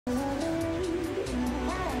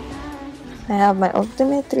I have my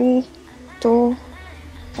ultimate. 3, 2,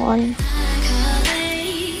 1.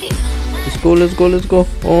 Let's go, let's go, let's go.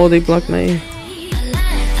 Oh, they blocked my A.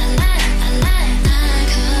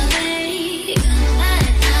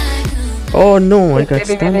 Oh no, I got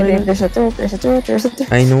stunned by that. There's a turret, there's a turret, there's a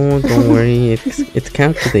turret. I know, don't worry. It's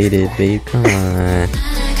calculated, babe. Come on.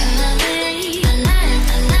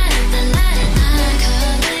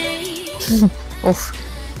 Oof.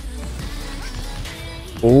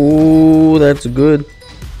 Oh, that's good.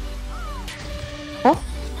 Oh?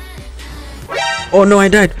 Oh no, I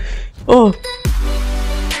died. Oh.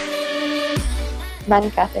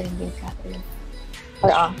 Ban Catherine, ban Catherine.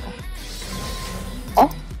 Or Anka.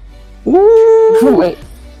 Oh? Ooh. Wait.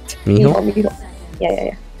 MIHO? MIHO.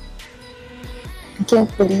 Yeah. I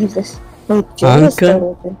can't believe this. Wait, Joe is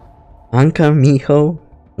still open. Anka, MIHO.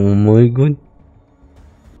 Oh my god.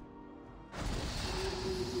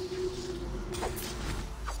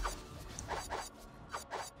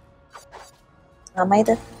 Am I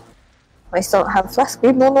dead? I still have flask.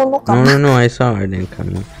 Wait, no, come No, I saw Arden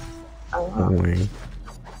coming. Don't worry.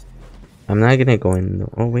 I'm not gonna go in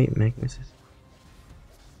though. Oh wait, Magnus is...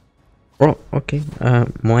 Oh, okay.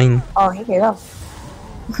 Mine. Oh, here you go.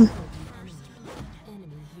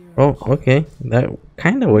 Oh, okay. That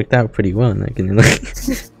kind of worked out pretty well. Not gonna look.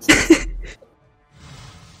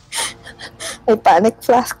 I panic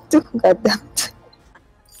flask too. Goddamn.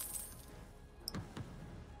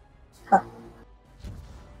 Huh.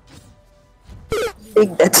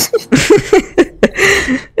 Big dead.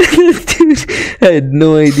 Dude, I had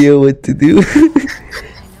no idea what to do.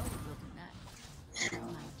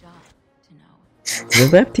 The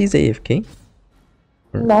lefty's AFK?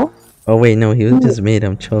 No. Oh wait, no, he was just made.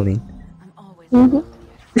 I'm trolling.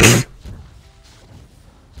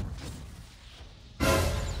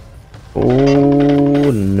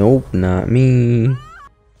 Oh nope, not me.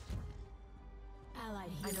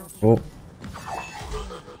 Oh.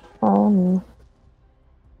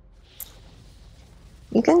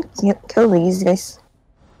 You can kill these guys.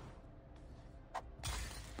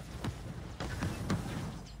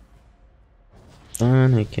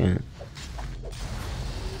 I can't.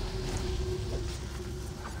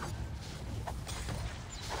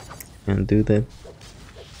 Can't do that.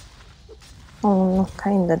 Oh no,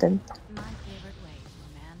 kinda did.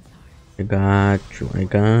 I got you.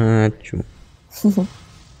 I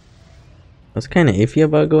was kind of iffy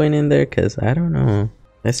about going in there because I don't know.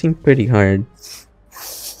 That seemed pretty hard.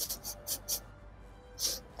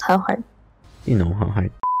 How hard? You know how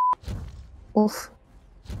hard. Oof.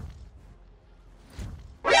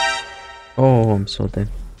 Oh, I'm so dead.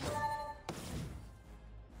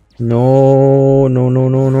 No,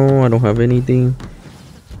 I don't have anything.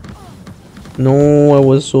 No, I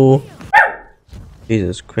was so...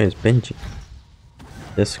 Jesus Christ, Benji.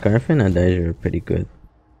 The Scarf and Adagio are pretty good.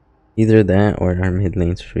 Either that or our mid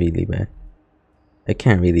lane's really bad. I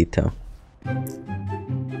can't really tell.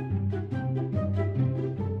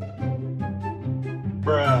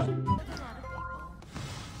 Bruh.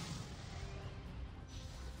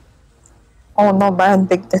 Oh no, Baron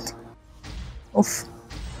big dead. Oof.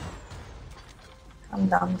 Calm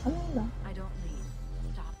down.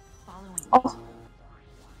 Oh.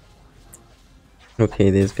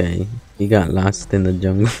 Okay, this guy, he got lost in the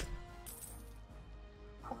jungle.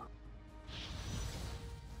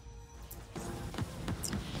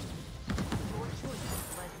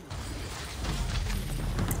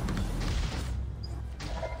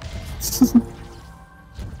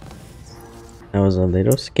 That was a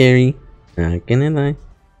little scary, not gonna lie.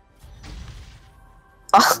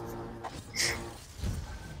 Oh.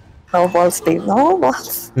 No balls, Steve. No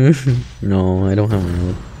balls. No, I don't have an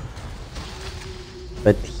ult.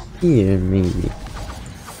 But here, maybe.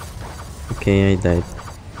 Okay, I died.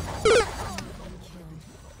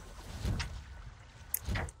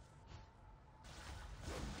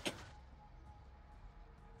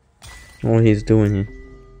 Oh, he's doing it.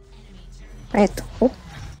 Wait. Oh.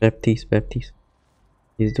 Baptiste.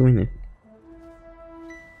 He's doing it.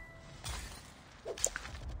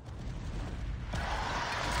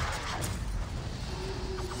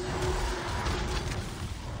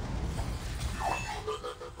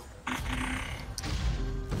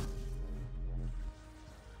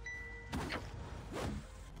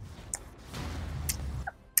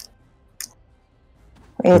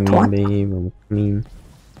 Wait, what? Babe, I'm coming.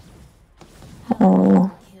 Oh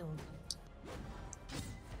no.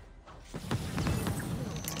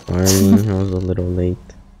 Sorry, I was a little late.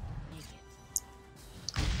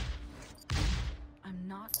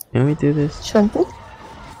 Can we do this? Should we?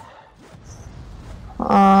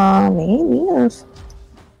 Maybe.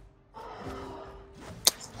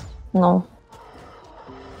 No.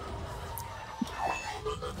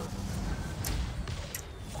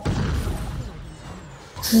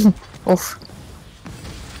 Oof.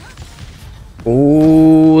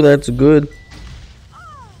 Oh, that's good.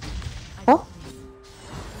 Oh?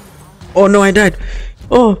 Oh no, I died.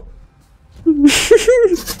 Oh.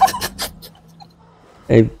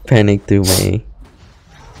 I panicked through my...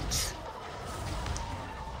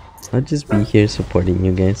 I'll just be here supporting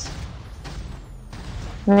you guys.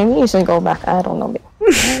 Maybe you should go back. I don't know.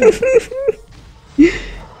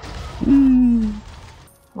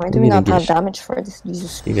 Why do we not have damage for this?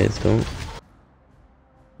 Jesus. You guys don't?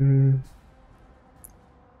 I'm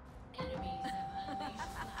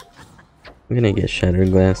gonna get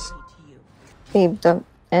shattered glass. Babe, the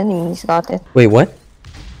enemies got it. Wait, what?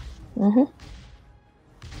 Mm-hmm.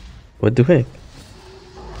 What the heck?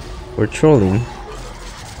 We're trolling.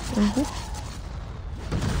 Mm-hmm.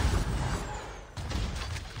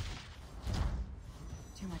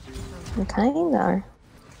 We kinda are.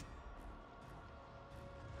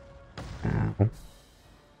 Ow.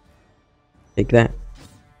 Take that.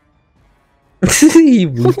 He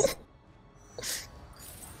boots.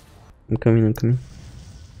 I'm coming, I'm coming.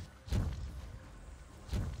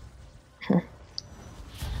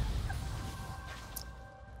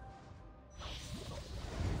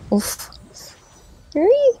 Oof.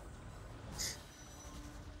 Hurry!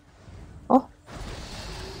 Oh.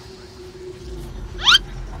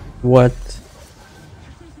 What?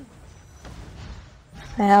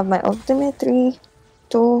 I have my ultimate. 3,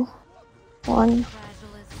 2, 1.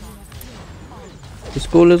 Let's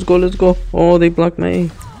go, let's go, let's go. Oh, they blocked my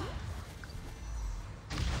A.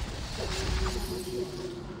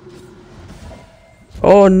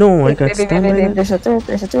 Oh no, I got stunned by that. There's a turret,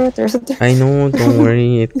 there's a turret, there's a turret. I know, don't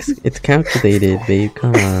worry. It's calculated, babe.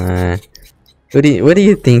 Come on. What do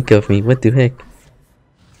you think of me? What the heck?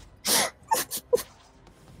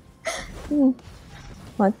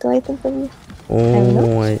 What do I think of you?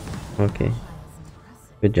 Oh, okay.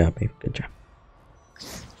 Good job, babe. Good job.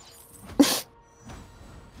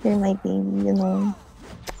 You're my baby, you know.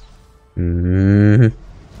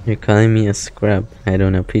 You're calling me a scrub. I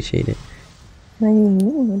don't appreciate it. What do you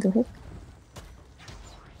mean? What the heck?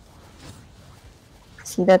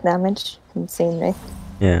 See that damage? Insane, right?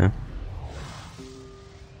 Yeah.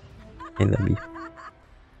 I love you.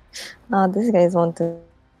 Ah, these guys want to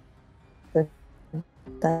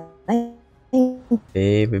die.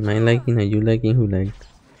 Babe, am I lagging? Are you lagging? Who lagged?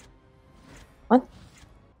 What?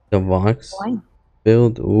 The Vox Why?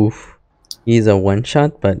 build? Oof. He's a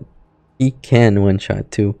one-shot, but he can one-shot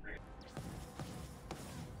too.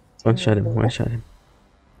 One-shot him, one-shot him.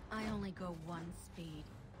 I only go one speed.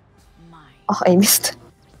 Mine. Oh, I missed.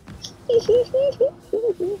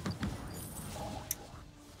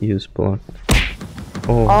 Use block.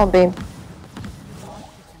 Oh. Oh, babe.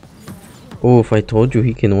 Oh, if I told you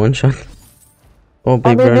he can one-shot. Oh,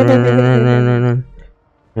 babe, babe, run, babe, run, babe, run, babe, run, babe, run, babe. run, run.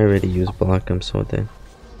 I already used block, I'm so dead.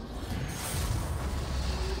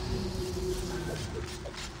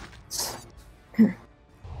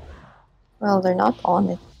 Well, they're not on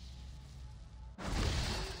it.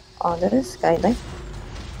 Oh, there is skylight.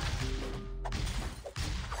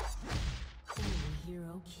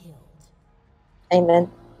 Hero killed. I meant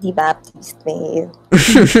the Baptiste, babe.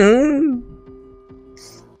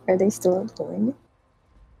 Are they still doing it?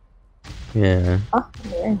 Yeah. Oh,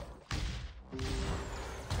 yeah.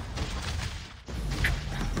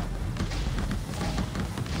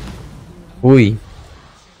 Oi.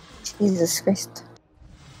 Jesus Christ.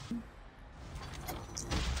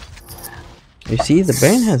 You see, the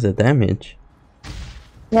Baron has a damage.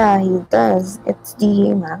 Yeah, he does. It's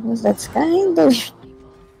the Magnus that's kind of...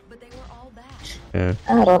 But they were all bad. Yeah.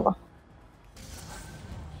 I don't know.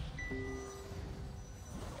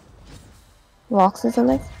 Vox is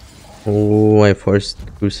alive? Oh, I forced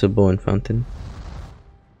Crucible and Fountain.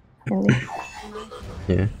 Really?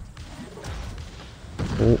 Yeah.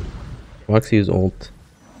 Oh. Vox use ult.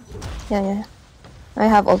 Yeah, yeah. I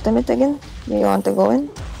have ultimate again. Do you want to go in?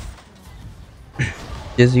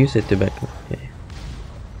 Just use it to back up. Okay.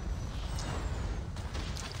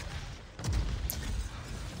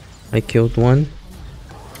 I killed one.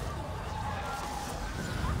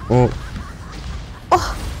 Oh.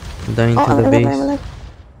 Oh! I'm dying to I'm the alive, base. I'm alive.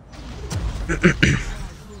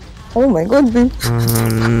 Oh my god, babe.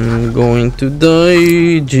 I'm going to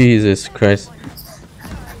die. Jesus Christ.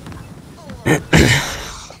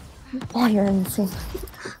 Oh, you're insane.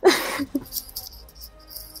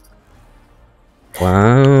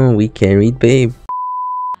 Wow, we carried, babe.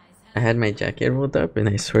 I had my jacket rolled up and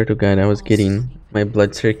I swear to God I was getting my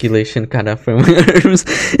blood circulation cut off from my arms.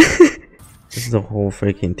 This is the whole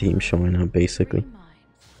freaking team showing up basically.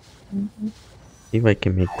 See if I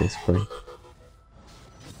can make this play.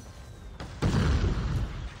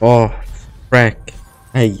 Oh, frack.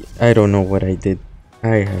 I don't know what I did.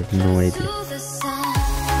 I have no idea.